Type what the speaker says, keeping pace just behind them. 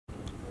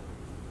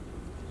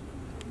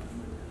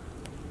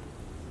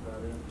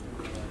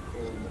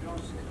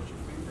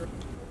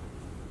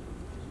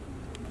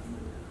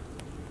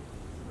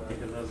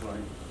Because I was like,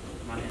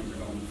 my hands are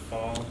going to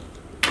fall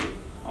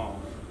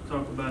off.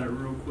 Talk about it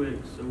real quick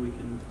so we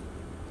can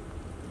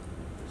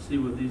see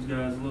what these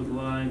guys look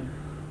like.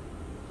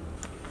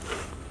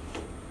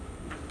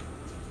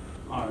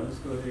 All right, let's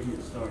go ahead and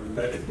get started.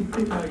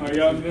 Are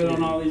y'all good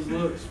on all these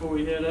looks before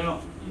we head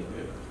out? Yeah.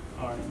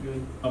 All right,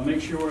 good.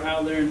 Make sure we're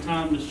out there in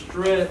time to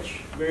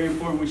stretch. Very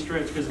important we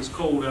stretch because it's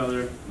cold out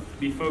there.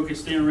 Be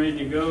focused in, ready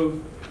to go.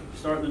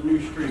 Start the new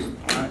streak.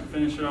 All right,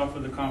 finish it off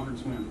with a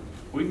conference win.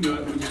 We can do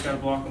it. We just got to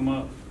block them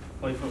up.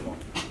 Play football.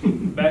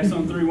 Backs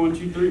on 3, 1,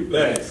 2, 3.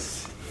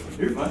 Backs.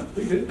 You're fine.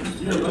 You're good.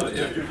 You're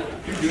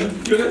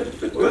good. You're good.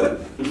 What?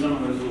 Some of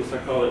those looks, I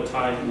call it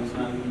tight, and it's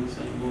not even the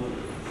same look.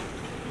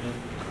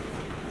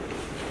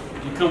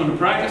 Yeah. You coming to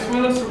practice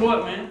with us or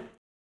what, man?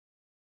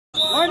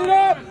 Line it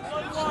up!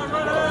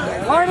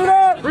 Line it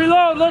up!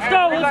 Reload, let's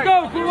go, let's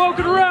go. Keep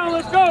walking around,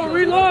 let's go,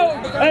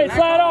 reload. Hey,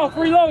 slide off,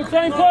 reload,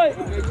 same play.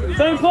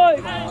 Same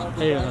play.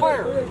 Yeah.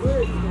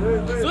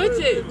 Switch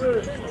it.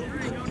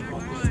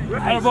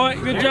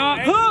 Attaboy, good job.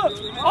 Oh!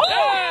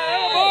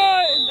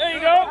 Attaboy! There you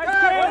go.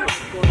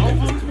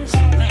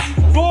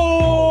 Boom!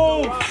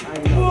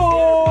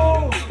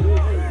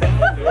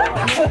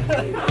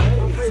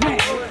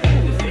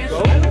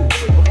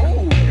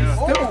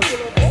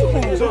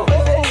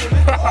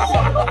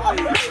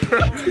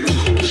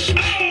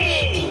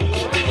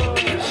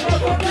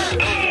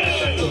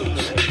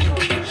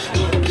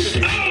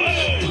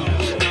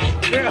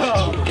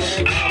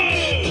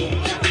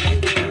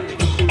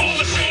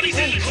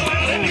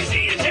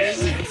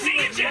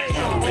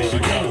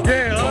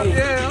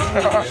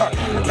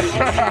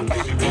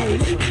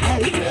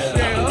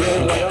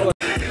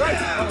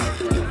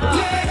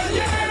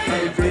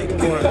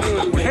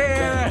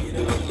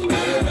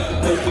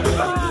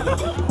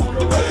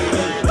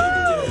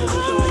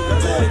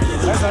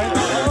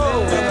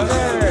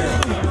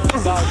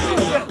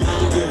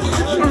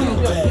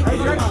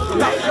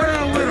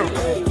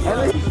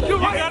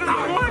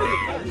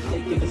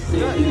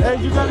 Hey,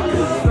 you gotta get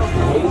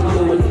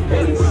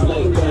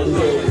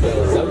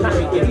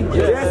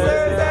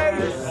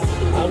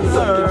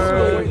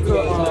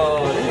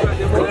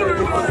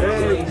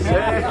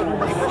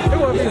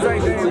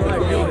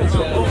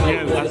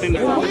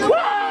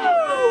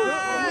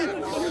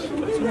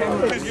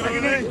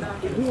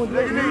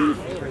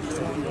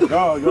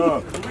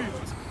Go.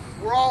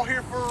 We're all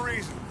here for a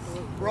reason.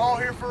 We're all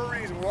here for a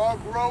reason. We're all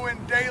growing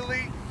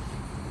daily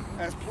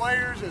as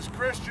players, as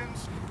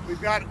Christians.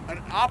 We've got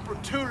an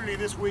opportunity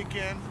this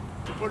weekend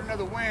to put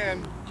another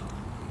win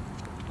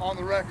on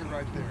the record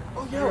right there.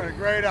 Oh, yeah. We're a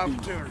great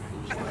opportunity.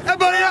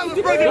 Everybody else,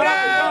 let's break it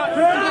down!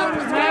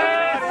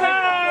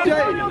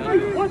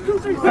 1, 2,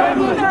 3, 7.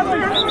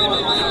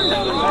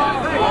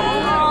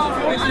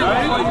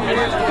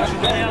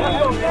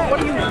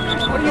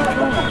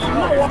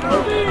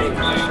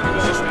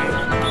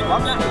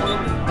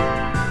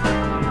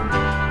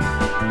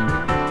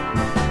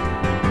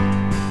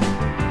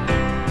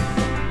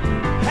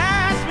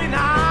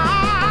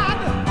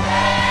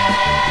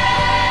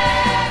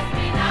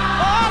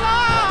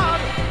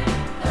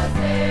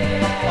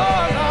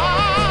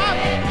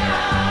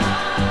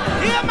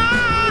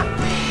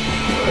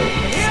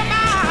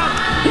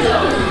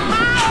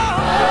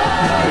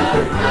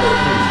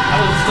 I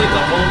was asleep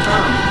the whole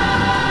time.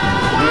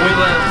 When we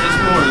left this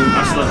morning,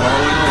 I slept all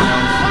the way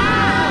home.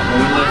 When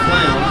we left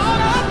Lowndes,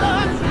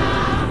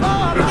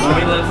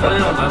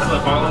 I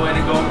slept all the way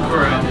to Golden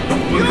Corral.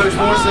 When Coach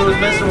Morrison was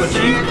messing with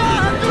you,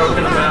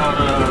 talking about,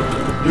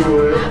 Who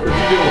is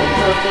it?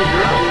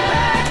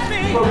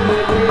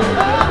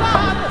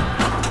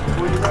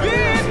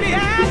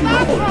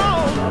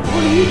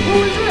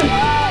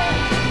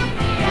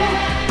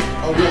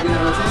 Oh, we're going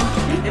to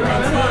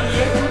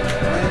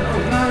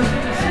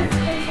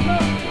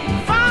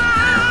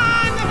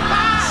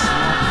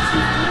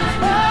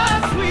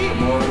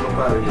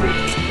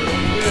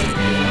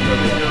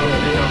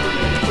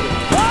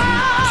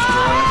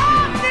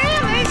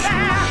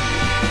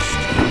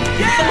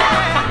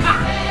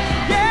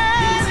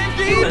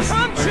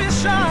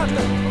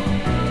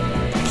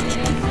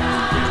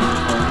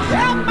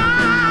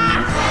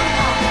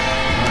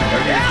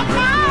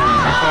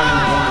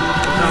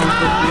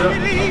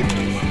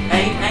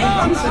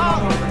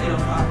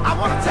I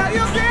want to tell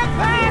you again,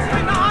 pass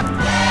me not.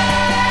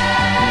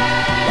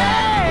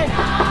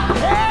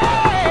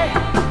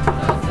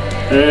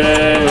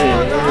 Hey.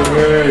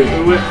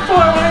 Boy,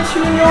 why didn't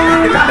you in your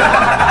room?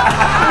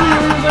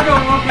 I got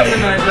walking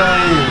tonight,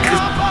 Diane.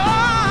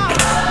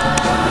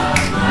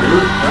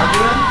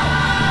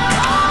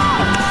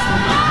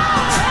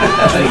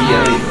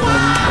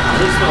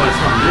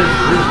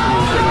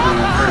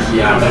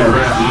 Yeah,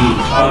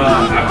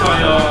 I call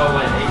y'all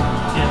like 8,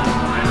 10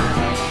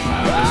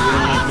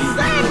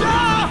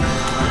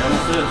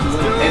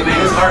 Hey man,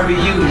 it's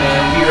RBU,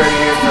 man. We right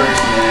here first,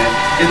 man.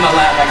 It's my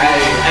lap like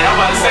hey. And I'm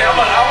about to say, I'm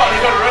about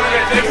to go to running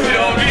that next to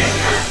on me.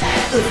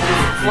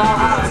 Fly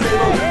high, stay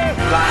low.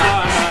 Fly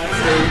high,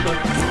 stay low.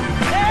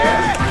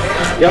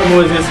 Y'all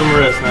boys get some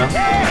rest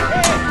now.